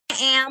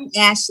am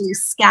Ashley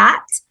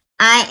Scott.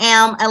 I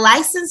am a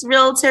licensed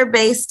realtor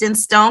based in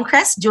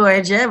Stonecrest,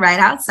 Georgia, right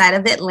outside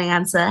of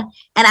Atlanta.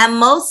 And I'm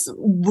most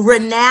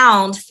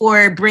renowned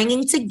for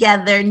bringing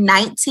together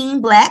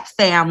 19 Black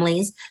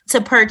families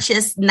to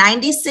purchase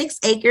 96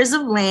 acres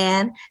of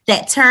land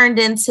that turned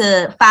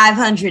into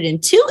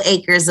 502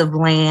 acres of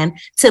land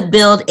to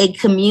build a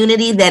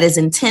community that is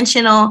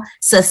intentional,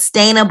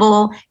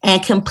 sustainable,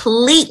 and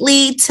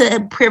completely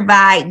to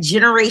provide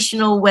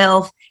generational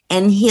wealth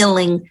and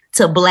healing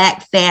to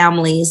Black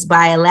families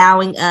by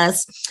allowing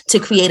us to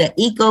create an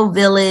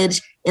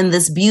eco-village in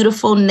this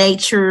beautiful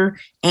nature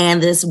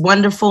and this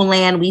wonderful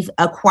land we've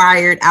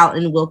acquired out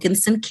in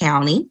Wilkinson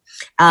County.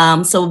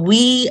 I'm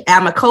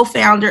a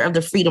co-founder of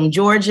the Freedom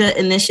Georgia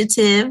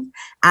Initiative.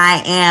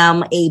 I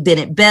am a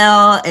Bennett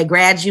Bell, a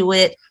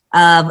graduate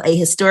of a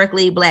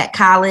historically Black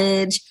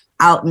college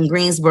out in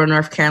Greensboro,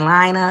 North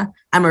Carolina.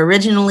 I'm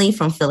originally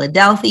from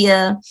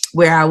Philadelphia,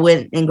 where I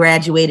went and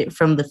graduated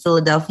from the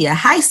Philadelphia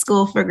High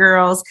School for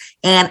Girls.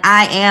 And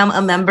I am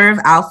a member of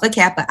Alpha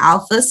Kappa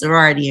Alpha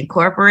Sorority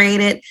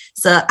Incorporated.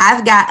 So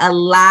I've got a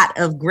lot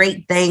of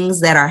great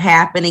things that are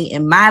happening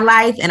in my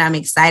life. And I'm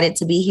excited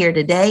to be here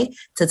today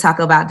to talk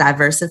about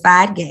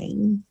Diversified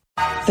Game.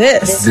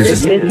 This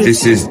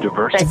is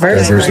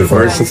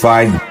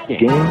Diversified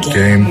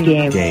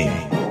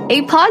Game.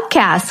 A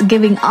podcast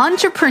giving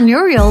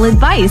entrepreneurial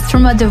advice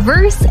from a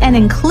diverse and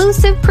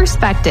inclusive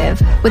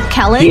perspective with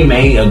Kellen. He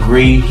may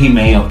agree, he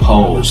may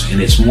oppose, and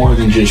it's more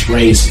than just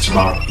race, it's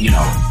about,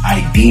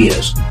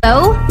 ideas.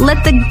 So,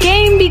 let the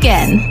game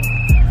begin.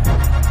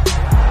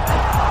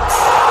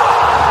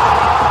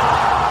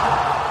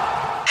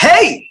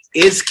 Hey,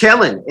 it's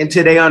Kellen, and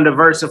today on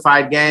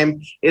Diversified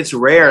Game, it's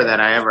rare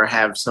that I ever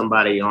have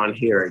somebody on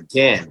here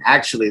again.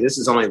 Actually, this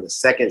is only the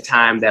second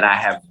time that I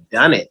have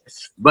done it,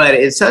 but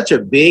it's such a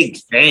big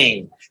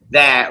thing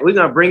that we're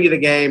going to bring you the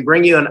game,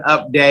 bring you an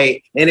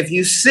update. And if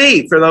you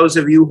see, for those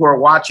of you who are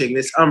watching,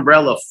 this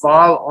umbrella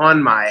fall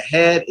on my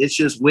head, it's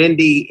just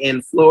windy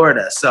in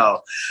Florida.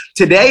 So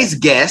today's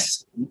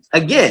guest,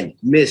 again,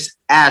 Miss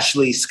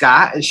Ashley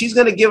Scott, and she's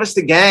going to give us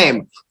the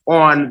game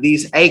on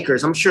these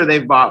acres. I'm sure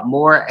they've bought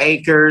more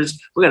acres.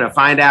 We're going to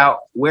find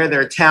out where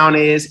their town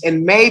is,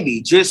 and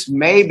maybe, just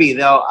maybe,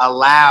 they'll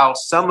allow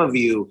some of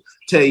you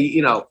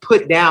to,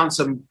 put down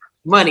some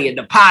money, a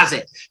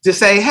deposit, to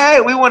say,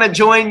 hey, we want to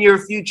join your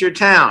future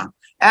town.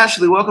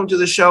 Ashley, welcome to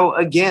the show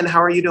again.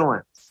 How are you doing?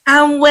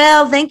 I'm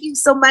well. Thank you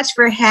so much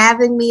for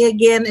having me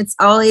again. It's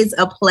always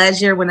a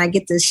pleasure when I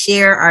get to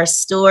share our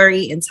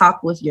story and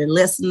talk with your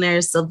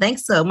listeners. So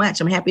thanks so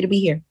much. I'm happy to be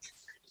here.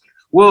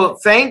 Well,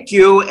 thank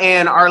you.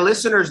 And our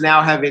listeners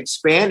now have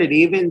expanded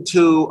even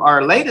to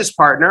our latest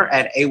partner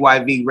at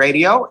AYV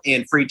Radio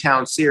in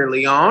Freetown, Sierra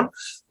Leone.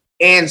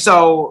 And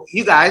so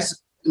you guys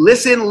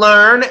listen,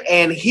 learn,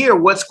 and hear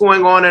what's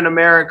going on in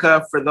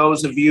America for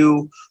those of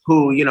you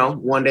who,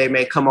 one day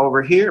may come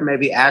over here.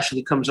 Maybe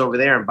Ashley comes over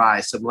there and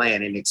buys some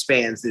land and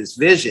expands this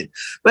vision.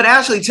 But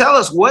Ashley, tell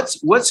us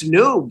what's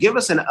new. Give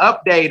us an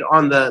update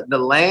on the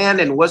land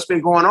and what's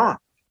been going on.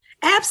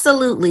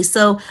 Absolutely.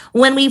 So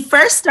when we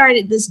first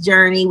started this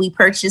journey, we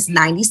purchased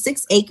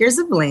 96 acres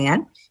of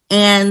land.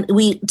 And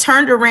we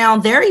turned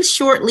around very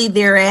shortly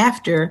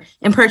thereafter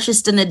and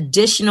purchased an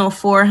additional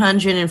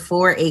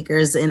 404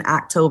 acres in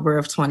October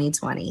of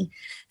 2020.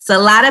 So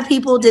a lot of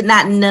people did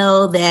not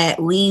know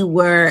that we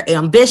were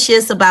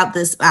ambitious about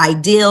this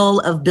ideal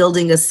of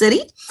building a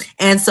city.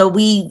 And so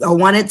we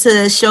wanted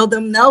to show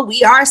them, no,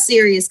 we are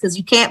serious, because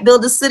you can't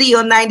build a city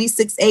on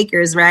 96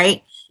 acres,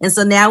 right? And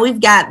so now we've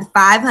got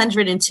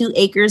 502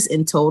 acres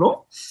in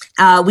total.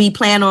 We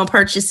plan on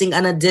purchasing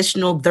an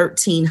additional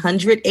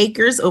 1,300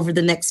 acres over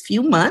the next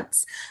few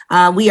months.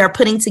 We are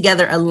putting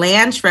together a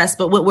land trust,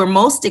 but what we're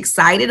most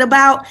excited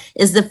about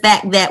is the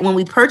fact that when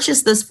we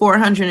purchased this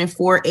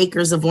 404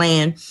 acres of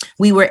land,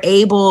 we were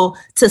able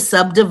to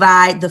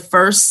subdivide the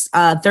first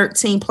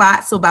 13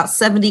 plots. So about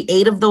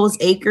 78 of those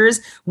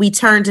acres, we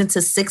turned into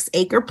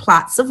 6-acre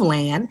plots of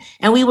land.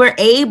 And we were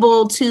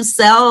able to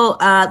sell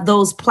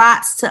those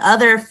plots to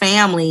other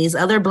families,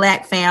 other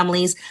Black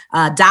families,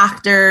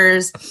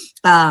 doctors,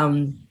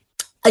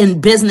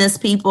 and business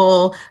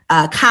people,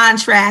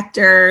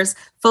 contractors,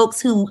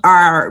 folks who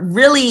are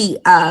really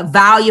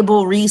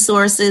valuable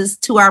resources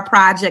to our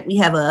project. We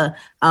have a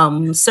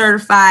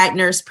certified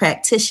nurse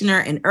practitioner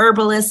and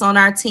herbalist on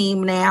our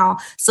team now.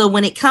 So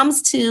when it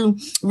comes to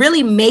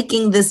really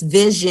making this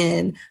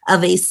vision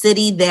of a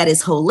city that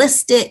is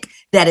holistic,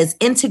 that is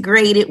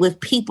integrated with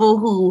people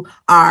who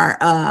are,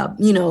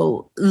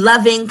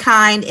 loving,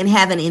 kind, and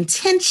have an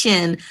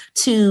intention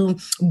to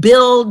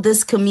build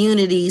this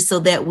community so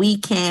that we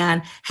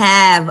can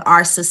have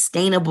our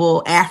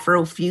sustainable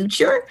Afro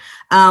future.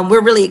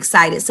 We're really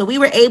excited. So we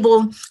were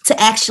able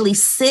to actually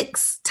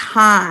 6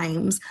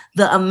 times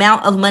the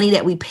amount of money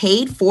that we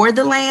paid for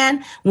the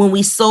land when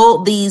we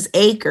sold these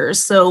acres.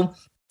 So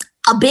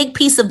a big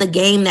piece of the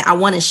game that I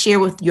want to share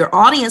with your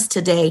audience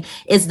today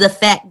is the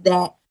fact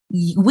that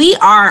we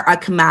are a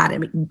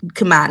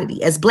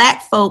commodity. As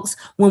Black folks,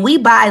 when we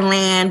buy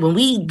land, when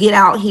we get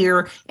out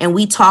here and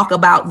we talk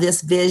about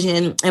this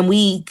vision and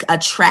we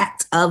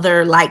attract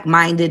other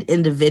like-minded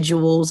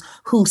individuals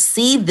who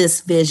see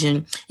this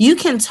vision, you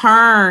can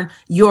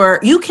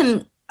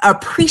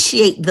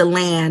appreciate the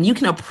land. You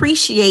can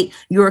appreciate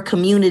your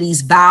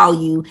community's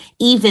value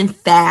even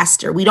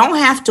faster. We don't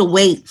have to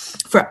wait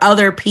for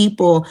other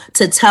people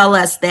to tell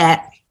us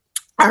that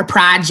our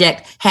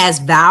project has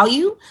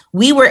value.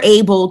 We were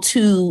able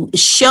to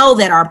show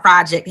that our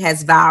project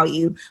has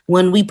value.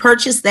 When we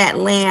purchased that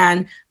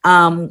land,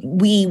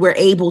 we were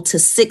able to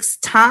 6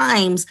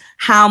 times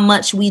how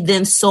much we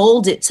then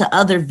sold it to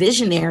other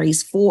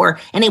visionaries for,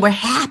 and they were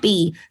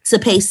happy to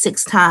pay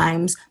 6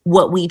 times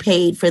what we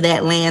paid for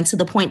that land, to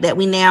the point that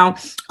we now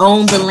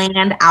own the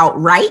land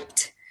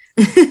outright.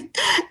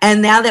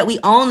 And now that we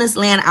own this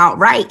land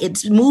outright,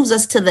 it moves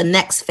us to the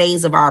next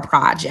phase of our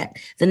project.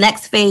 The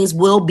next phase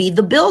will be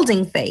the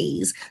building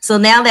phase. So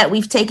now that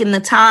we've taken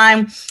the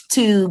time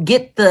to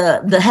get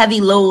the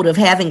heavy load of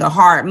having a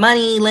hard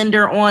money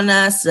lender on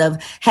us, of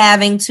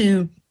having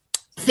to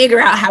figure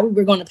out how we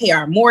were going to pay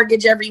our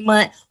mortgage every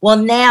month. Well,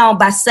 now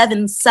by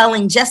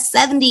selling just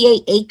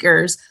 78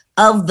 acres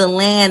of the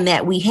land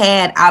that we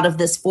had out of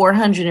this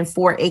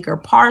 404 acre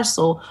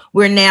parcel,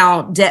 we're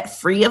now debt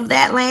free of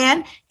that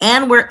land,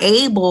 and we're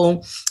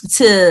able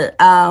to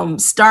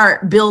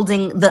start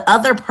building the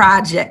other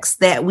projects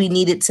that we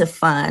needed to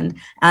fund.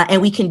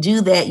 And we can do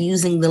that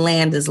using the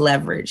land as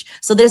leverage.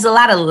 So there's a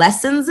lot of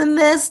lessons in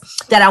this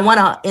that I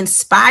want to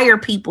inspire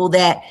people,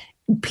 that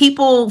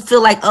people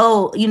feel like,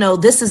 oh,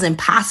 this is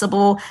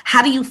impossible.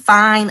 How do you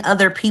find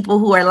other people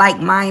who are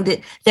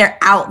like-minded? They're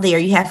out there.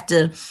 You have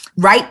to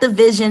write the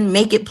vision,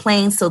 make it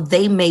plain so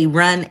they may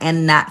run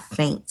and not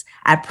faint.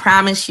 I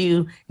promise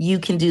you, you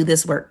can do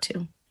this work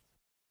too.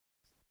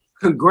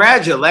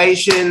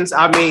 Congratulations.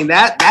 I mean,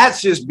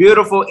 that's just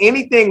beautiful.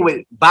 Anything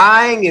with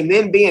buying and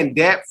then being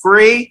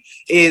debt-free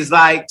is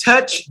like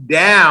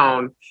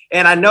touchdown.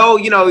 And I know,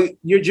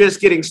 you're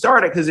just getting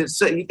started because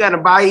you got to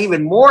buy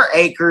even more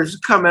acres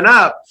coming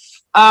up.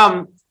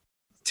 Tell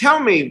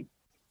me,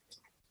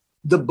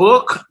 the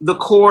book, the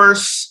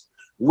course,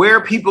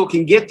 where people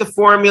can get the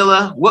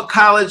formula, what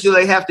college do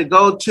they have to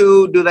go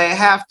to? Do they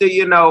have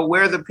to,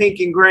 wear the pink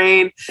and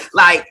green?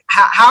 Like,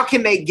 how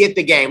can they get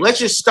the game? Let's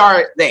just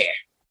start there.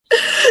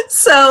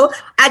 So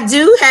I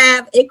do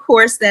have a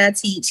course that I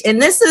teach,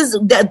 and this is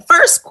the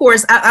first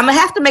course. I'm gonna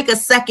have to make a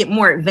second,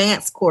 more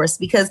advanced course,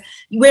 because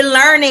we're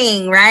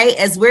learning, right?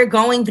 As we're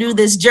going through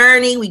this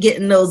journey, we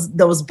getting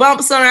those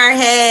bumps on our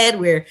head.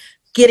 We're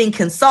getting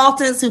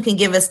consultants who can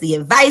give us the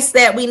advice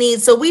that we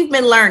need. So we've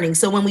been learning.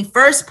 So when we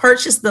first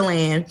purchased the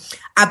land,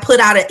 I put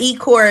out an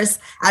e-course.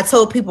 I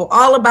told people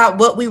all about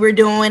what we were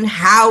doing,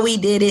 how we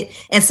did it.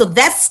 And so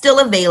that's still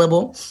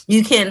available.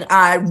 You can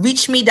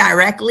reach me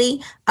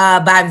directly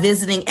by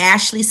visiting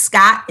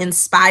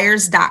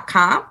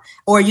ashleyscottinspires.com,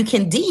 or you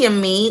can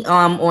DM me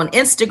on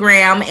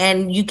Instagram,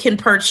 and you can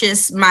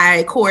purchase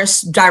my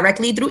course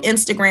directly through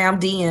Instagram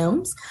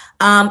DMs.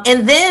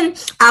 And then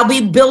I'll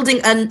be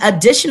building an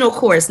additional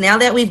course. Now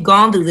that we've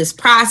gone through this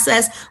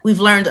process,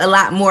 we've learned a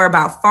lot more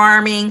about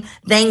farming,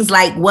 things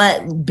like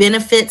what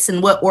benefits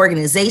and what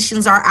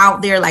organizations are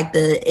out there, like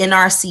the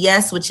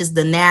NRCS, which is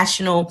the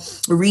National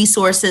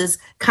Resources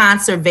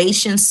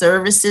Conservation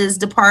Services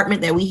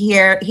Department that we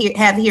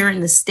have here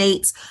in the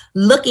States,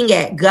 looking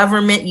at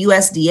government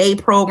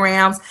USDA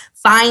programs,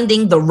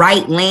 finding the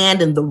right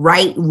land and the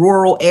right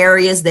rural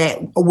areas that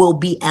will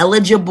be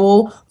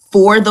eligible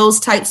for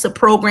those types of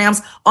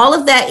programs. All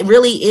of that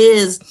really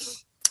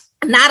is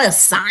not a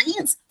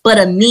science, but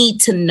a need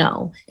to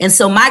know. And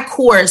so my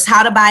course,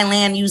 How to Buy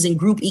Land Using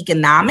Group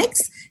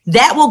Economics,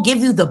 that will give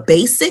you the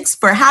basics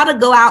for how to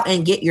go out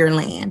and get your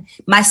land.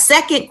 My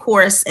second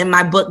course in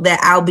my book that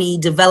I'll be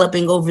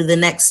developing over the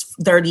next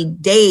 30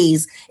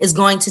 days is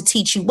going to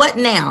teach you what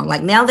now.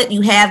 Like, now that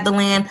you have the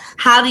land,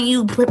 how do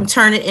you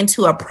turn it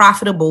into a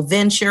profitable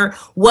venture?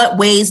 What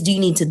ways do you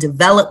need to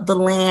develop the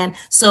land?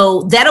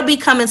 So that'll be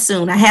coming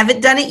soon. I haven't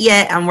done it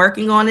yet. I'm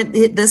working on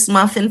it this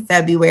month in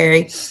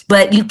February,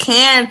 but you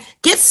can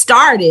get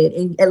started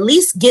and at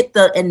least get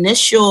the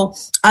initial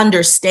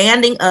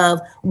understanding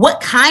of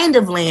what kind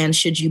of land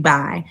should you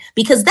buy,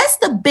 because that's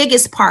the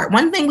biggest part.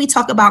 One thing we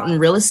talk about in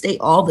real estate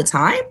all the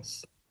time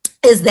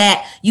is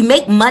that you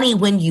make money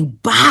when you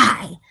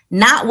buy,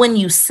 not when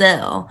you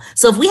sell.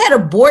 So if we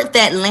had bought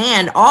that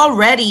land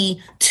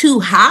already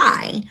too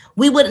high,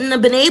 we wouldn't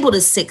have been able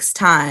to 6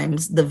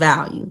 times the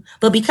value.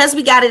 But because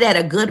we got it at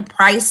a good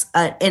price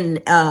in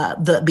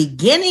the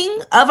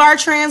beginning of our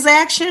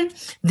transaction,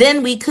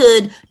 then we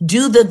could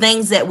do the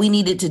things that we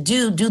needed to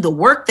do the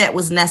work that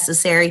was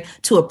necessary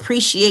to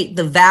appreciate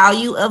the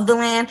value of the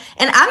land.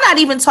 And I'm not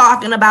even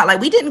talking about,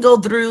 like, we didn't go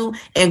through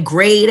and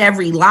grade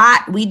every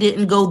lot. We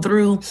didn't go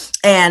through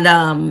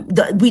and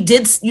we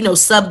did,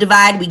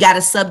 subdivide. We got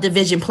a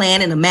subdivision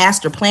plan and a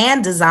master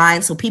plan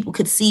design so people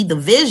could see the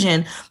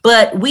vision,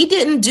 but we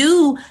didn't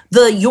do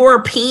the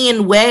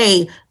European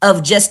way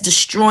of just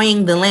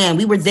destroying the land.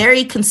 We were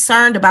very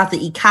concerned about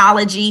the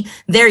ecology,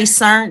 very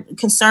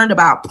concerned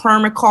about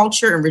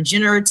permaculture and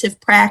regenerative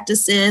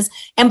practices.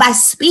 And by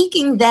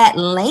speaking that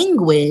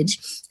language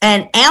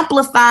and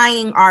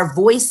amplifying our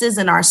voices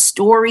and our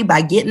story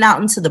by getting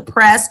out into the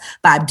press,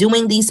 by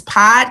doing these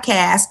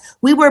podcasts,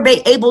 we were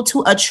able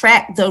to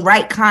attract the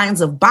right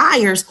kinds of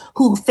buyers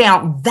who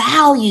found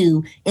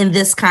value in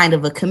this kind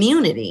of a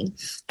community.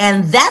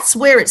 And that's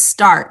where it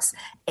starts.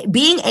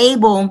 Being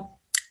able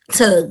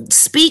to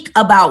speak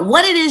about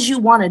what it is you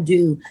want to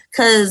do,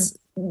 because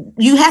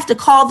you have to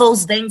call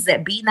those things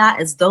that be not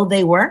as though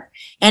they were.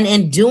 And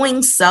in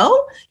doing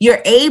so,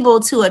 you're able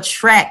to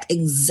attract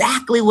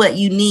exactly what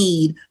you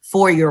need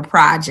for your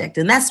project.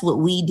 And that's what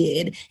we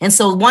did. And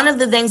so one of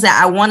the things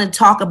that I want to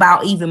talk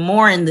about even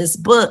more in this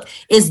book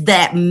is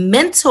that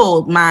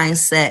mental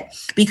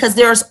mindset, because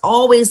there's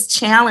always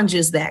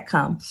challenges that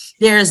come.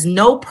 There's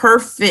no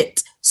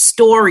perfect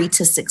story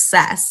to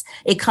success.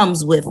 It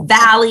comes with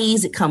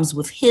valleys, it comes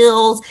with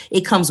hills,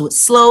 it comes with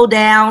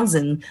slowdowns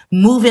and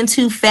moving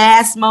too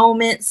fast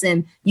moments.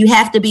 And you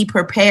have to be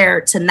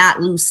prepared to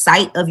not lose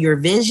sight of your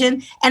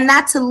vision and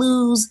not to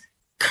lose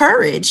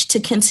courage to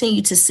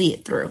continue to see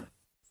it through.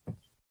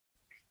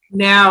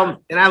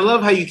 Now, and I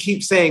love how you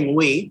keep saying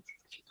we,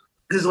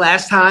 because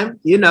last time,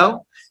 you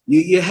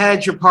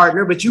had your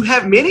partner, but you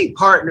have many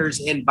partners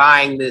in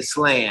buying this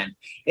land.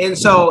 And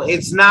so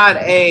it's not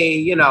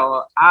a,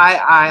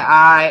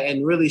 I,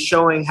 and really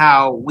showing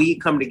how we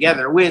come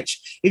together,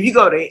 which if you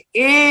go to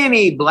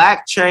any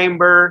Black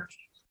chamber,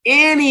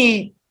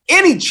 any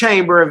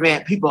chamber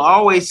event, people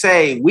always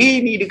say, we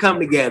need to come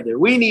together.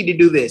 We need to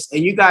do this.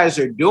 And you guys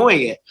are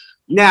doing it.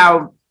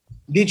 Now,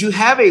 did you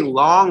have a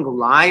long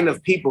line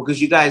of people,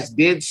 because you guys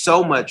did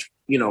so much,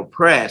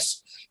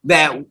 press,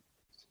 that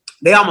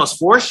they almost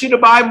forced you to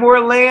buy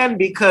more land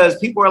because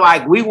people are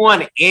like, we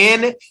want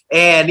in,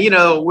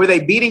 and, were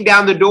they beating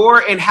down the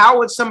door? And how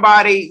would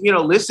somebody,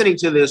 listening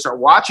to this or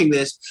watching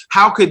this,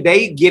 how could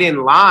they get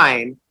in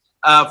line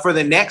for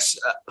the next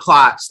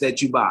plots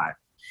that you buy?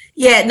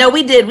 Yeah, no,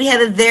 we did. We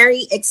had a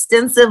very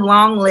extensive,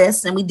 long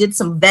list, and we did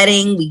some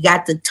vetting. We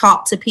got to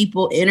talk to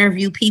people,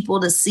 interview people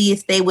to see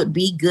if they would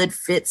be good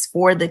fits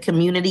for the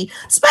community,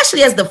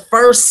 especially as the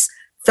first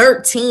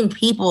 13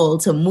 people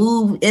to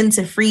move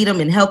into Freedom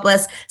and help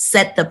us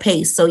set the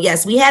pace. So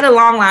yes, we had a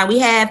long line. We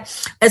had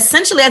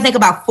essentially, I think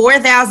about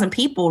 4,000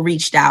 people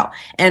reached out,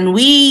 and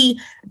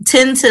we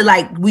tend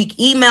to we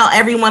email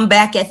everyone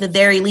back at the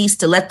very least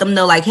to let them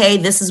know hey,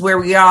 this is where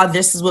we are.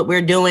 This is what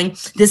we're doing.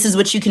 This is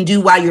what you can do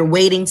while you're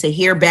waiting to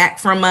hear back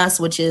from us,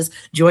 which is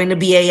join the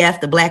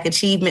BAF, the Black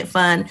Achievement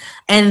Fund.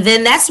 And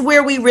then that's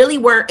where we really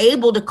were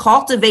able to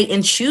cultivate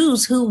and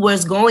choose who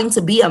was going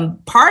to be a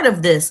part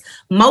of this.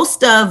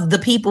 Most of the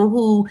people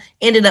who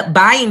ended up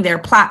buying their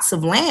plots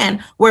of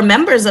land were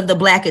members of the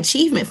Black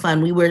Achievement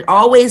Fund. We were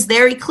always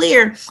very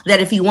clear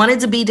that if you wanted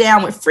to be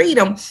down with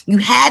Freedom, you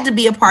had to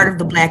be a part of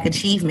the Black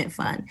Achievement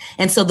Fund.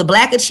 And so the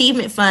Black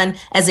Achievement Fund,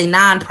 as a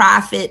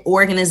nonprofit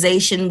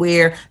organization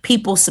where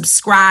people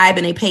subscribe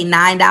and they pay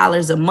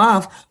 $9 a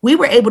month, we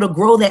were able to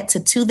grow that to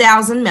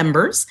 2,000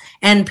 members,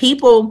 and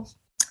people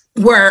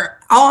were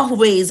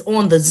always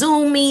on the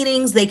Zoom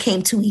meetings. They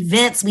came to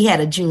events. We had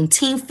a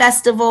Juneteenth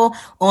festival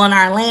on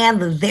our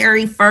land, the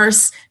very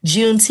first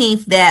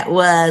Juneteenth that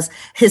was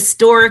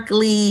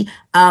historically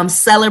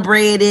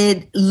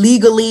celebrated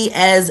legally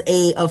as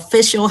an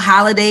official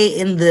holiday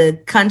in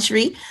the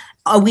country.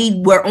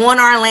 We were on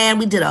our land.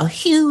 We did a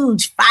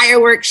huge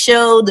fireworks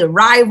show to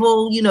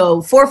rival,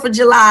 4th of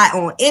July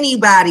on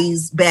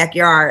anybody's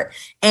backyard.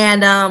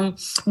 And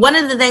one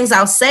of the things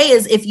I'll say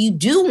is if you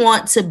do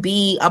want to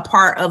be a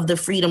part of the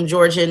Freedom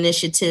Georgia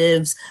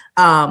Initiative's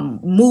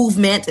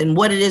movement and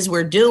what it is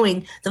we're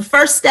doing, the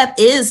first step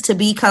is to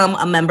become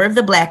a member of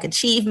the Black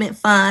Achievement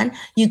Fund.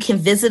 You can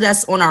visit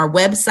us on our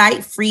website,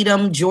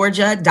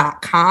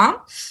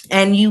 freedomgeorgia.com,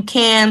 and you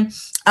can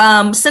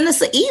send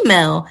us an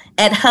email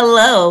at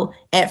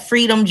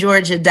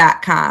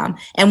hello@freedomgeorgia.com.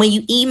 And when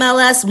you email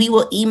us, we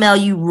will email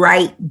you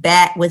right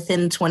back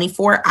within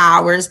 24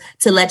 hours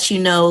to let you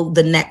know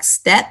the next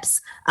steps.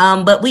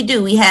 But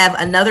we have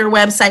another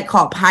website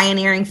called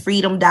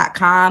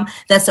pioneeringfreedom.com.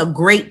 That's a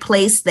great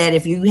place that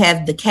if you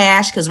have the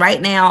cash, because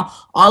right now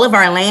all of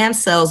our land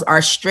sales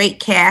are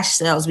straight cash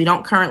sales. We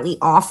don't currently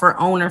offer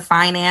owner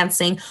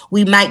financing.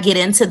 We might get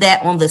into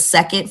that on the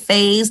second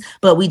phase,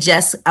 but we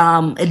just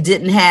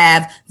didn't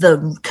have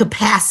the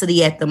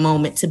capacity at the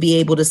moment to be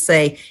able to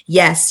say,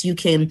 yes, you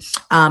can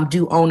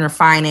do owner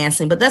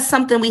financing. But that's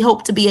something we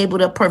hope to be able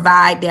to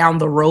provide down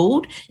the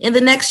road in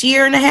the next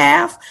year and a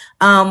half.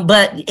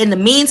 But in the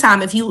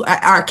meantime, if you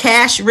are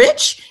cash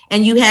rich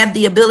and you have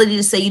the ability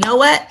to say, you know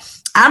what,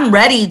 I'm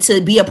ready to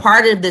be a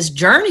part of this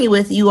journey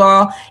with you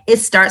all, it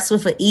starts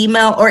with an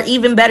email, or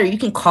even better, you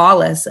can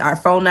call us. Our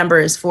phone number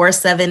is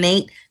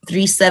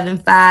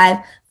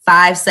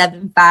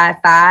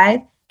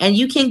 478-375-5755. and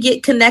you can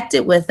get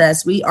connected with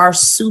us. We are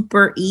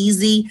super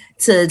easy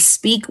to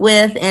speak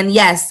with. And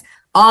yes,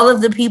 all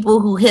of the people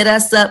who hit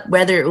us up,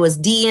 whether it was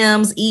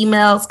DMs,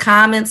 emails,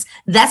 comments,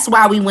 that's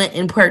why we went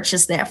and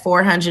purchased that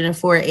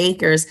 404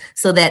 acres,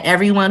 so that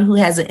everyone who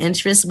has an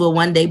interest will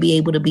one day be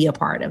able to be a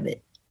part of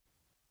it.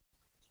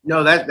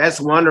 No,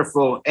 that's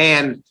wonderful.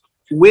 And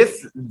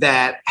with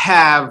that,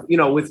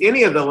 with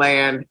any of the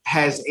land,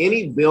 has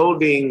any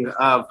building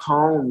of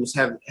homes,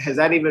 has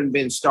that even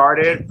been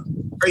started?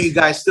 Are you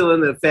guys still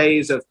in the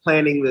phase of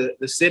planning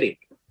the city?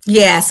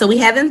 Yeah, so we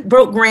haven't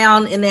broke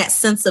ground in that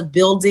sense of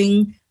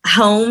building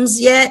homes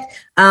yet.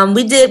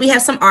 We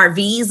have some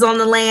RVs on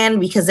the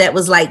land, because that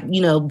was like,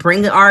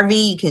 bring the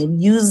RV, you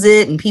can use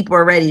it and people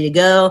are ready to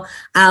go.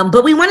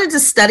 But we wanted to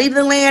study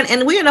the land,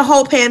 and we're in a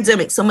whole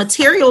pandemic. So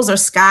materials are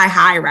sky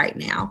high right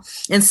now.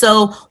 And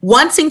so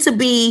wanting to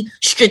be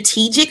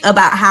strategic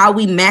about how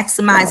we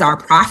maximize our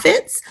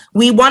profits,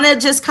 we want to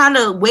just kind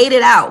of wait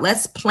it out.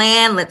 Let's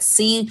plan. Let's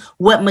see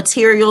what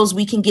materials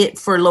we can get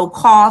for low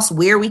cost,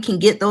 where we can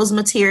get those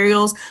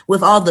materials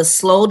with all the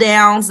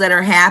slowdowns that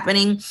are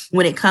happening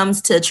when it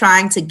comes to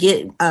trying to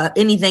get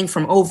anything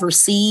from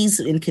overseas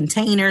in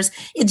containers.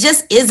 It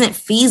just isn't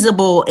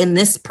feasible in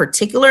this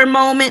particular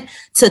moment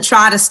to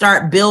try to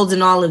start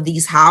building all of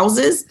these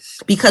houses,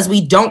 because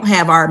we don't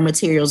have our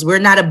materials. We're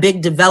not a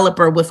big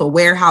developer with a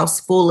warehouse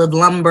full of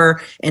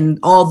lumber and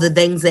all the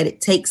things that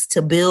it takes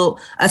to build,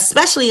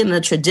 especially in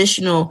the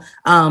traditional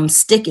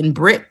stick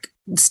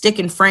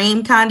and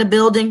frame kind of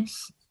building.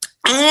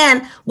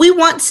 And we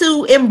want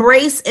to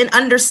embrace and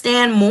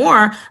understand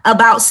more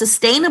about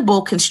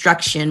sustainable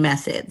construction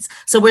methods.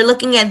 So we're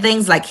looking at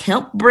things like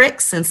hemp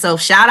bricks. And so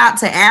shout out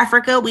to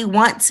Africa. We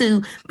want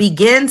to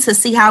begin to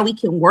see how we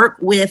can work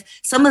with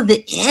some of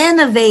the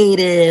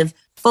innovative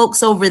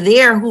folks over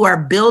there who are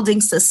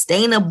building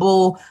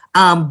sustainable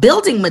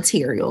building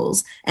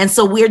materials. And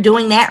so we're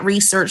doing that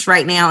research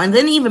right now. And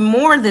then even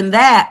more than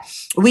that,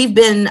 we've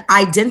been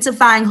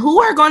identifying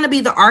who are going to be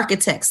the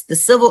architects, the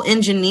civil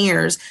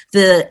engineers,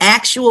 the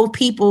actual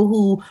people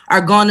who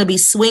are going to be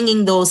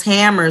swinging those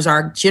hammers,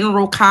 our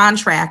general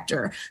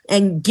contractor,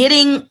 and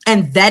getting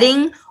and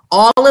vetting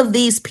all of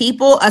these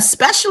people,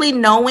 especially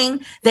knowing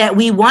that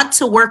we want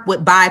to work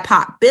with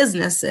BIPOC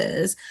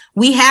businesses.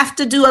 We have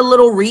to do a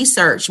little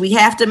research. We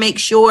have to make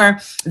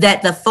sure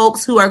that the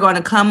folks who are going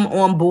to come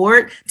on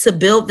board to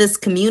build this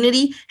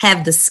community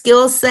have the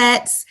skill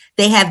sets,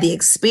 they have the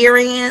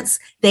experience,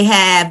 they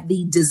have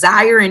the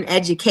desire and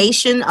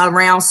education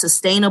around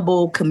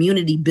sustainable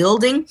community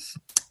building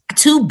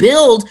to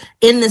build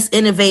in this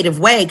innovative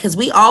way. Because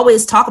we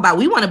always talk about,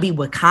 we want to be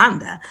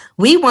Wakanda.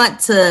 We want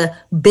to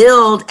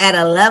build at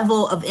a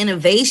level of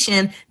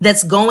innovation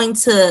that's going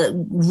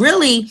to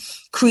really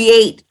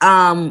create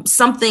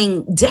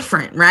something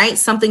different, right?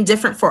 Something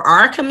different for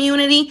our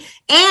community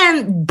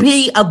and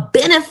be a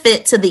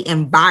benefit to the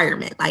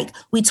environment. Like,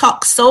 we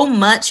talk so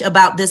much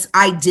about this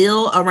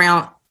ideal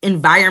around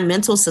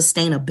environmental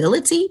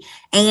sustainability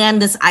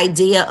and this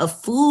idea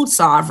of food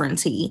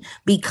sovereignty,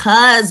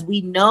 because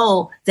we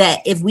know that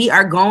if we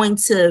are going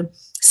to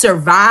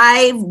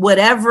survive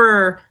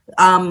whatever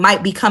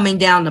might be coming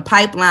down the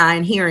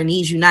pipeline here in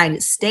these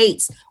United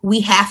States,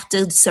 we have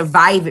to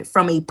survive it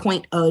from a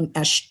point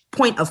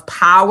of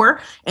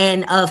power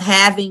and of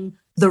having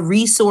the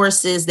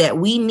resources that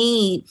we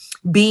need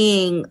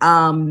being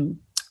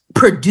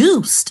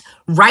produced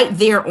right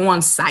there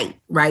on site,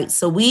 right?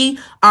 So we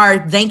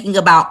are thinking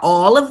about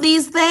all of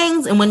these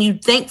things. And when you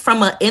think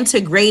from an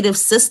integrative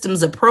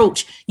systems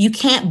approach, you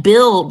can't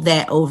build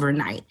that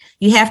overnight.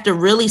 You have to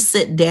really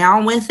sit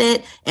down with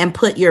it and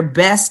put your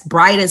best,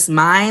 brightest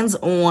minds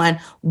on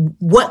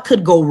what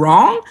could go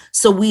wrong,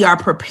 so we are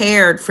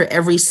prepared for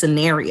every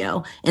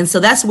scenario. And so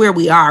that's where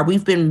we are.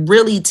 We've been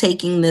really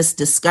taking this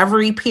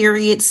discovery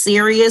period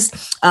serious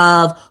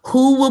of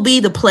who will be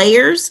the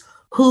players,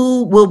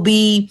 who will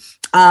be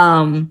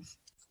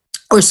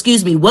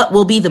what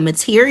will be the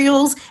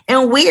materials,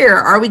 and where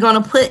are we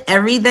going to put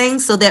everything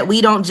so that we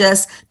don't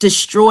just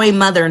destroy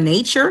Mother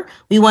Nature.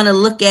 We want to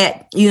look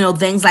at,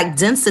 things like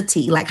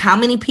density, like how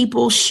many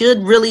people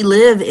should really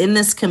live in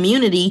this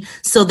community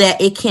so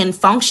that it can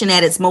function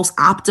at its most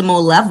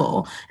optimal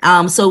level.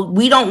 So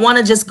we don't want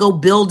to just go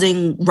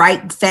building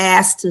right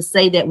fast to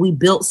say that we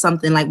built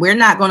something. Like, we're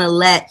not going to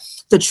let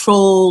the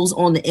trolls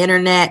on the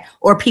internet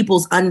or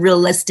people's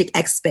unrealistic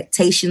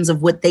expectations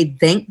of what they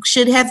think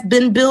should have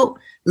been built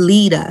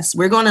lead us.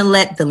 We're going to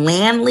let the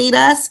land lead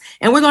us,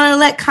 and we're going to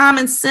let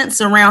common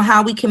sense around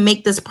how we can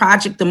make this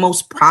project the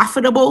most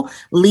profitable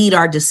lead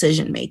our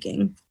decision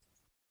making.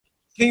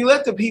 Can you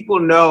let the people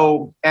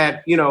know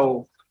at,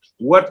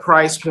 what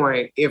price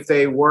point if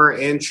they were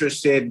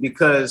interested?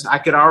 Because I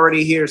could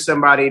already hear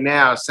somebody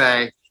now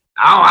say,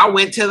 "Oh, I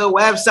went to the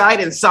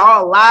website and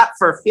saw a lot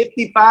for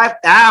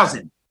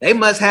 $55,000. They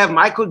must have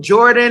Michael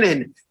Jordan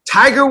and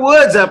Tiger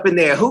Woods up in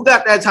there. Who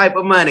got that type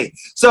of money?"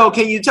 So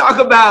can you talk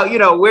about,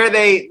 where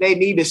they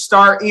need to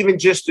start, even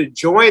just to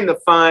join the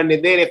fund?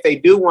 And then if they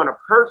do want to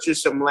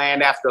purchase some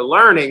land after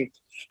learning,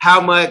 how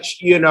much,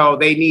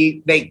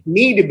 they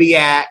need to be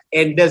at,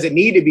 and does it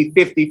need to be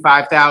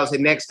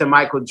 55,000 next to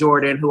Michael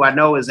Jordan, who I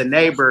know is a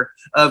neighbor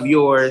of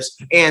yours,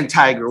 and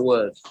Tiger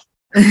Woods?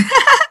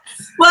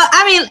 Well,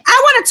 I mean,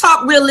 I want to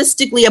talk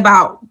realistically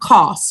about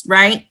costs,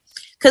 right?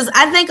 Because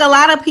I think a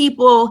lot of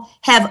people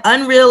have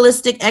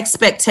unrealistic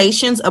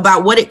expectations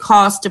about what it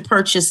costs to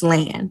purchase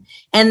land.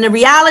 And the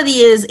reality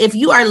is, if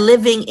you are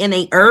living in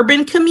an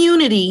urban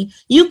community,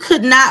 you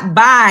could not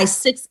buy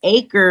 6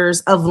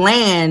 acres of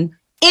land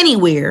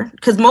anywhere,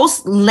 because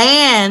most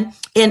land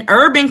in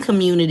urban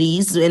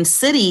communities in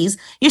cities,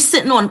 you're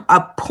sitting on a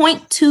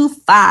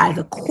 0.25,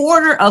 a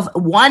quarter of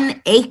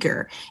 1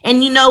 acre. And,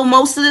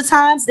 most of the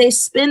times they're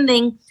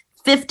spending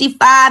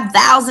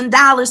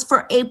 $55,000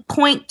 for a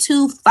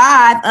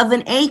 0.25 of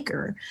an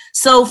acre.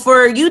 So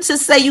for you to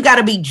say you got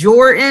to be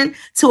Jordan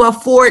to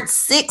afford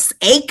 6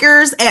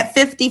 acres at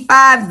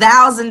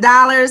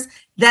 $55,000,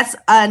 that's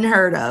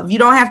unheard of. You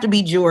don't have to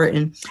be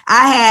Jordan.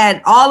 I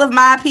had all of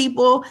my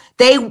people,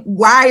 they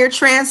wire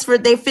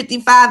transferred their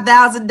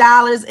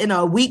 $55,000 in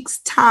a week's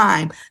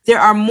time. There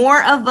are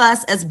more of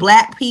us as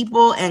Black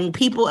people and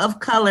people of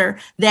color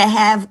that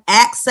have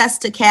access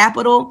to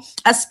capital,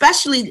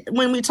 especially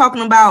when we're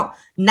talking about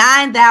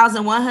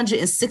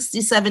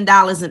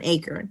 $9,167 an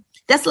acre.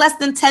 That's less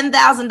than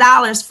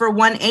 $10,000 for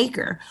 1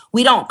 acre.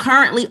 We don't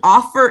currently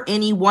offer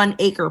any 1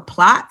 acre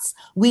plots.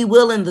 We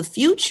will in the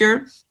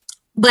future.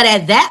 But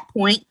at that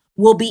point,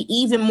 we'll be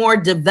even more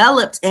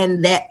developed,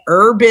 and that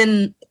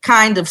urban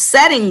kind of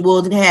setting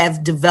will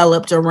have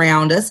developed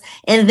around us.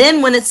 And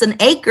then when it's an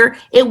acre,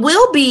 it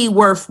will be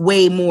worth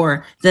way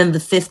more than the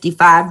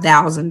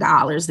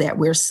 $55,000 that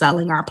we're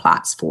selling our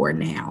plots for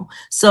now.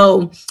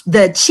 So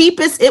the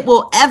cheapest it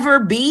will ever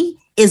be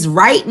is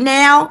right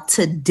now,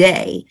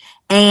 today.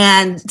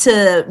 And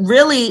to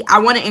really, I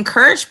want to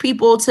encourage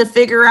people to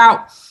figure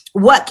out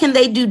what can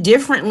they do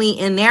differently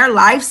in their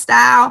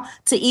lifestyle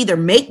to either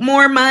make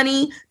more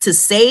money, to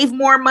save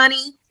more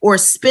money, or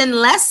spend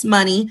less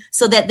money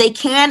so that they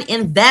can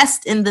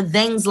invest in the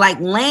things like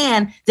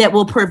land that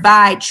will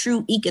provide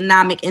true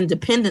economic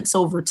independence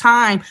over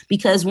time.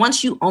 Because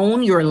once you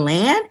own your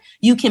land,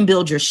 you can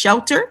build your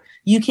shelter,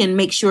 you can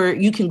make sure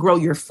you can grow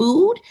your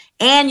food,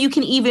 and you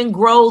can even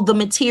grow the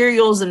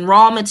materials and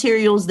raw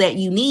materials that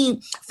you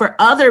need for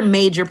other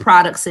major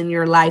products in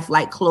your life,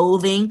 like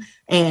clothing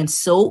and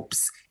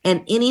soaps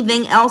and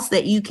anything else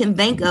that you can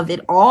think of.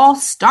 It all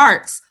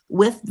starts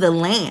with the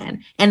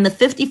land. And the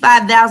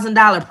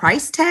 $55,000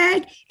 price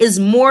tag is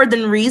more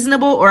than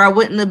reasonable, or I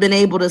wouldn't have been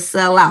able to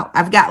sell out.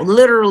 I've got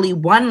literally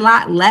 1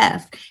 lot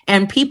left,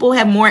 and people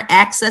have more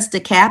access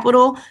to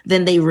capital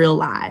than they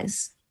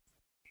realize.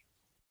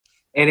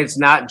 And it's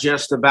not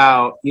just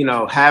about,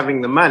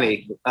 having the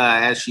money.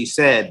 As she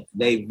said,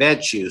 they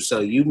vet you. So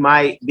you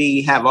might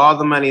have all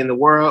the money in the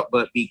world,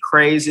 but be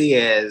crazy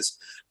as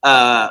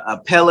a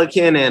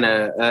pelican in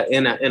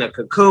a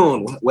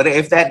cocoon,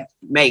 if that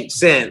makes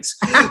sense.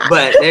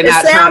 But they're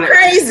not sound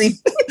crazy.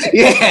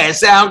 Yeah, it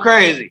sound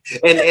crazy,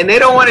 and they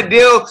don't want to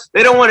deal.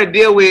 They don't want to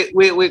deal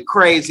with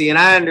crazy, and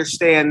I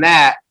understand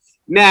that.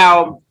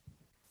 Now,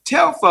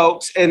 tell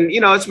folks, and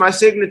it's my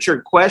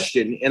signature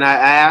question, and I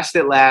asked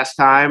it last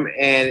time,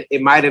 and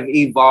it might have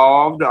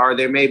evolved, or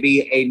there may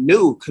be a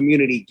new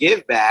community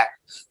give back.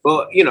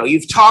 Well,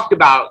 you've talked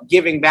about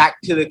giving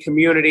back to the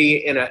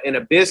community in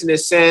a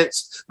business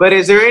sense, but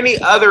is there any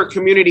other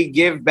community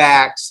give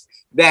backs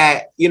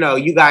that,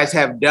 you guys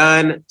have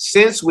done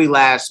since we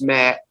last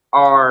met,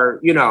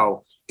 or,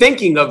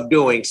 thinking of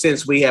doing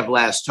since we have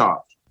last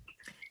talked?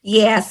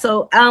 Yeah.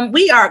 So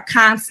we are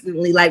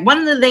constantly, like, one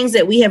of the things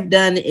that we have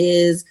done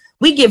is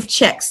we give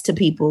checks to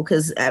people,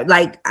 because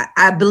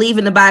I believe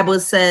in the Bible,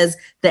 it says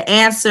the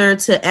answer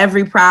to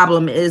every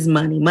problem is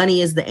money.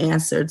 Money is the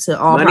answer to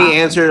all money problems.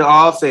 Answers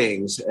all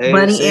things.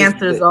 Money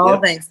answers all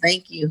things.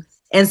 Thank you.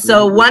 And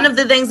so one of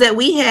the things that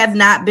we have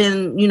not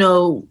been,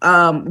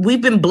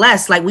 we've been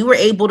blessed. Like, we were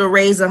able to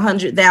raise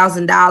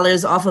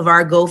 $100,000 off of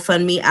our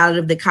GoFundMe out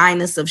of the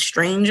kindness of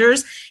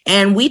strangers.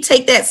 And we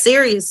take that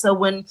serious. So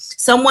when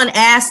someone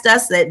asked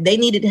us that they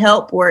needed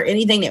help or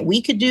anything that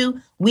we could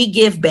do, we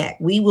give back.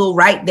 We will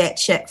write that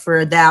check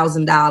for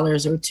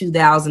 $1,000 or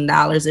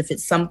 $2,000 if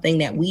it's something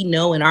that we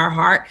know in our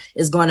heart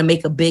is going to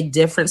make a big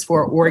difference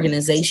for an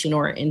organization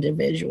or an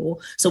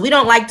individual. So we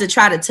don't like to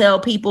try to tell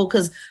people,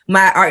 because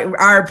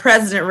our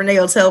president Renee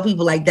will tell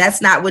people, like,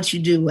 that's not what you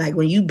do. Like,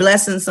 when you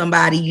blessing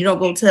somebody, you don't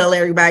go tell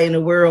everybody in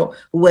the world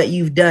what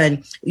you've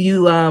done.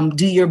 You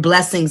do your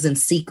blessings in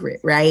secret,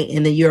 right?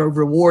 And then you're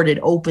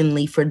rewarded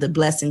openly for the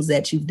blessings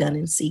that you've done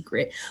in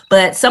secret.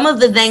 But some of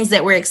the things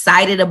that we're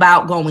excited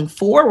about going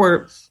forward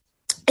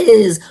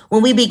is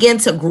when we begin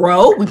to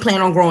grow, we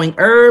plan on growing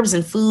herbs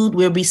and food.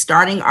 We'll be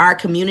starting our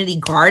community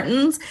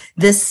gardens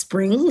this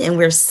spring, and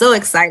we're so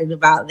excited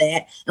about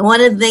that. And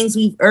one of the things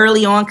we've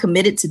early on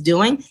committed to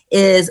doing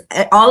is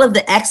all of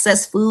the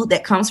excess food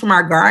that comes from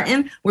our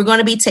garden, we're going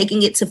to be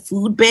taking it to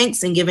food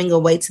banks and giving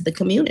away to the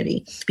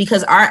community,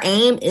 because our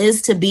aim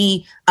is to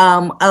be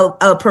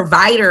a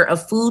provider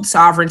of food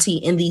sovereignty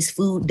in these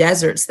food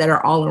deserts that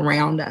are all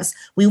around us.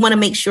 We want to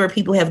make sure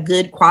people have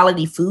good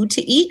quality food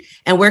to eat,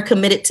 and we're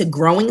committed to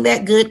growing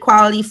that good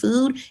quality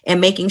food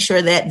and making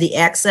sure that the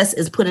access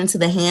is put into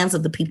the hands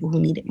of the people who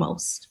need it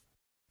most.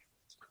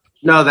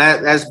 No,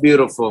 that's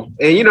beautiful.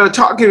 And,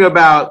 talking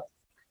about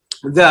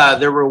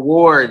the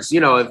rewards,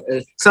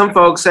 if some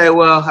folks say,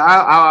 well,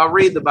 I'll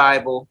read the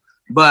Bible,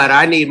 but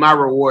I need my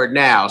reward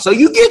now. So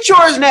you get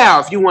yours now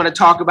if you want to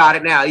talk about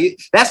it now.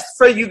 That's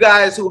for you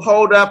guys who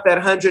hold up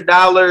that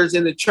 $100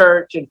 in the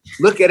church and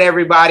look at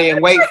everybody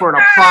and wait for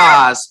an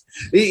applause.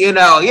 You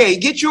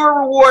get your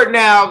reward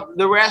now.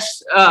 The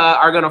rest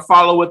are going to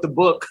follow what the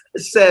book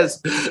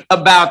says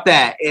about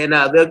that, and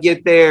they'll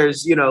get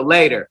theirs,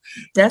 later.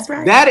 That's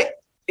right.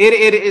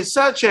 It is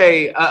such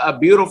a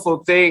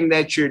beautiful thing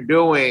that you're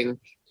doing.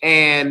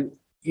 And,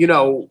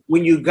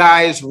 when you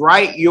guys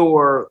write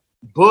your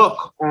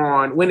book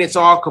on when it's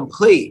all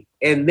complete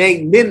and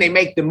then they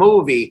make the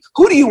movie,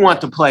 who do you want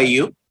to play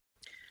you?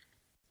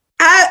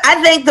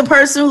 I think the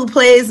person who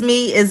plays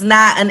me is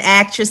not an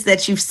actress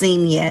that you've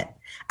seen yet.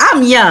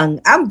 I'm young.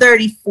 I'm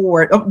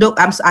 34. Oh, no,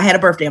 I had a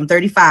birthday. I'm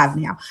 35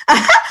 now.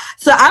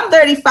 So I'm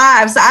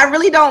 35. So I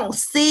really don't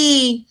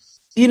see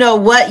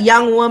what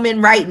young woman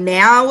right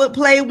now would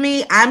play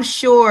me. I'm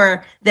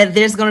sure that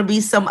there's going to be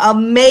some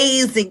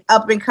amazing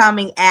up and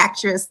coming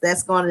actress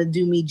that's going to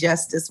do me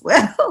just as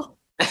well.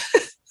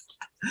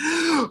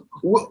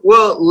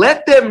 Well,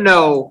 let them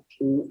know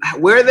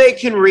where they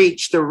can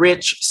reach the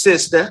Rich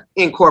Sister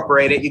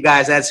Incorporated. You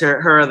guys, that's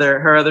her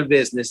other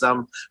business.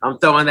 I'm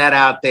throwing that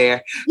out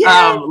there.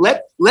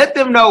 Let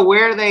them know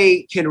where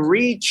they can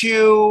reach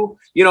you.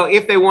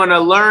 If they want to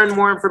learn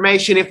more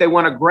information, if they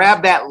want to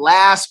grab that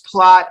last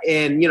plot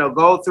and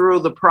go through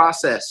the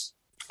process.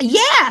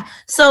 Yeah.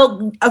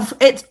 So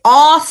it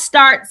all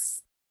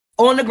starts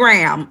on the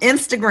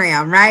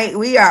Instagram, right?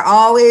 We are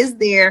always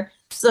there.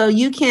 So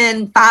you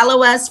can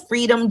follow us,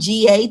 Freedom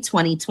GA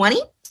 2020,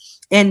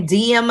 and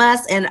DM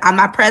us. And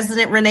my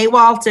president, Renee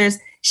Walters,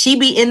 she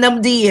be in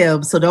them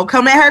DMs. So don't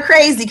come at her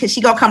crazy, because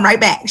she gonna come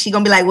right back. She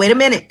gonna be like, wait a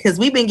minute, because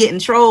we've been getting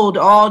trolled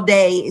all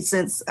day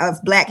since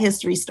Black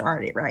History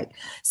started, right?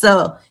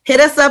 So hit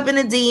us up in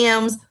the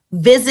DMs.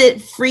 Visit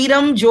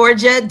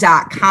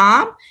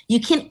freedomgeorgia.com.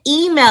 You can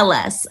email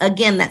us.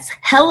 Again, that's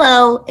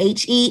hello,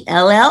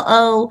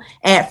 HELLO,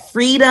 at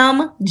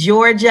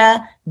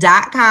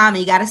freedomgeorgia.com.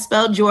 You got to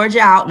spell Georgia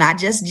out, not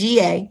just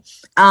GA.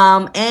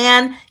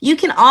 And you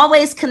can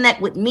always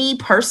connect with me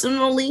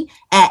personally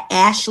at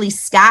Ashley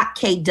Scott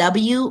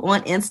KW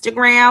on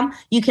Instagram.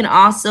 You can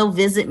also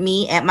visit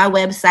me at my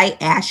website,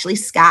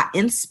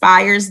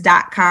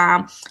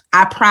 ashleyscottinspires.com.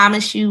 I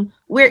promise you,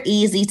 we're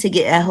easy to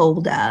get a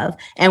hold of,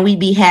 and we'd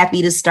be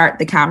happy to start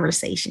the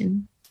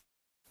conversation.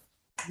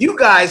 You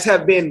guys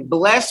have been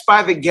blessed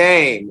by the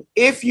game.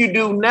 If you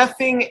do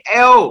nothing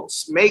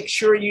else, make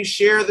sure you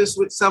share this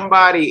with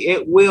somebody.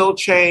 It will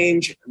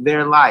change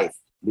their life.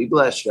 Be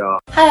blessed, y'all.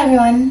 Hi,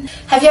 everyone.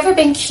 Have you ever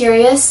been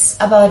curious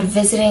about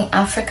visiting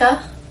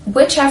Africa?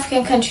 Which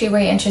African country were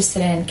you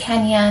interested in?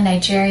 Kenya,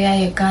 Nigeria,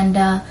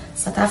 Uganda,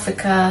 South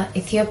Africa,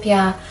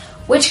 Ethiopia?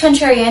 Which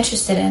country are you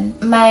interested in?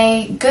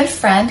 My good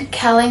friend,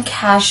 Kellen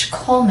Cash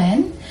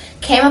Coleman,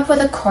 came up with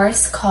a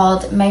course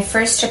called My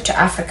First Trip to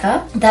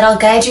Africa that'll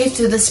guide you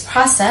through this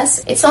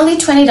process. It's only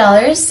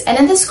 $20, and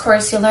in this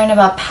course you'll learn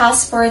about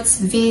passports,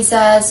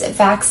 visas,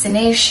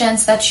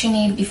 vaccinations that you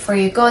need before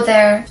you go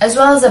there, as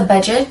well as a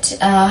budget,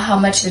 how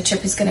much the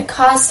trip is going to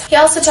cost. He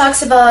also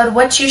talks about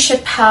what you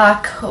should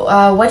pack,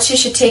 what you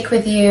should take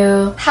with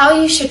you, how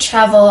you should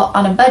travel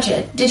on a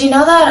budget. Did you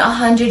know that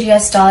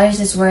 $100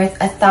 is worth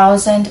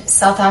 1,000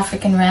 South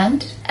African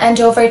rand and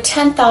over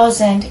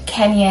 10,000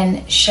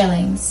 Kenyan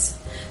shillings?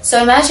 So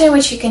imagine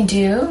what you can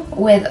do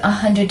with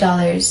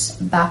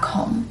 $100 back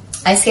home.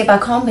 I say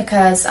back home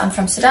because I'm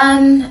from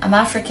Sudan, I'm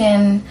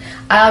African,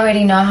 I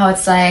already know how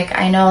it's like.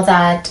 I know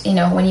that,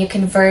 when you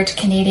convert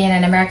Canadian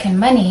and American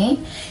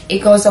money, it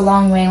goes a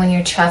long way when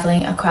you're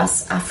traveling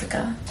across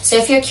Africa. So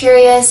if you're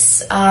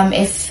curious,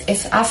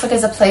 if Africa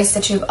is a place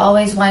that you've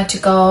always wanted to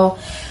go,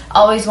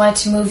 always wanted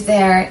to move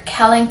there,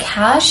 Kellen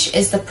Cash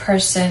is the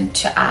person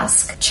to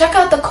ask. Check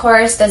out the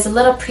course. There's a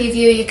little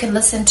preview you can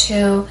listen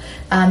to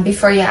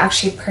before you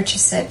actually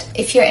purchase it.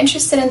 If you're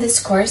interested in this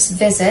course,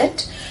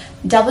 visit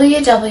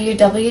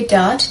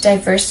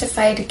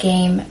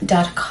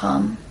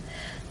www.diversifiedgame.com.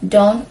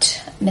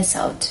 Don't miss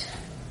out.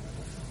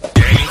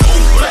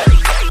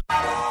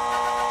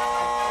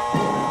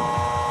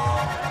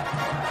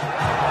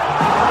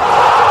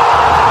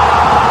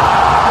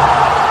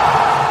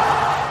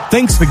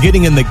 Thanks for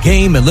getting in the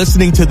game and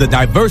listening to the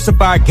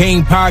Diversified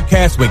Game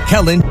Podcast with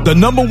Kellen, the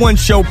 #1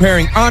 show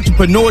pairing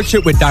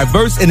entrepreneurship with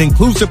diverse and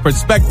inclusive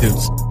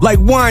perspectives like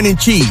wine and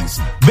cheese,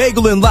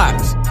 bagel and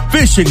lox,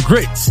 fish and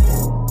grits.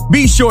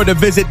 Be sure to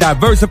visit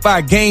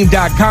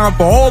diversifiedgame.com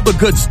for all the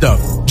good stuff.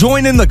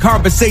 Join in the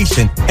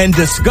conversation and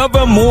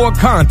discover more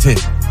content.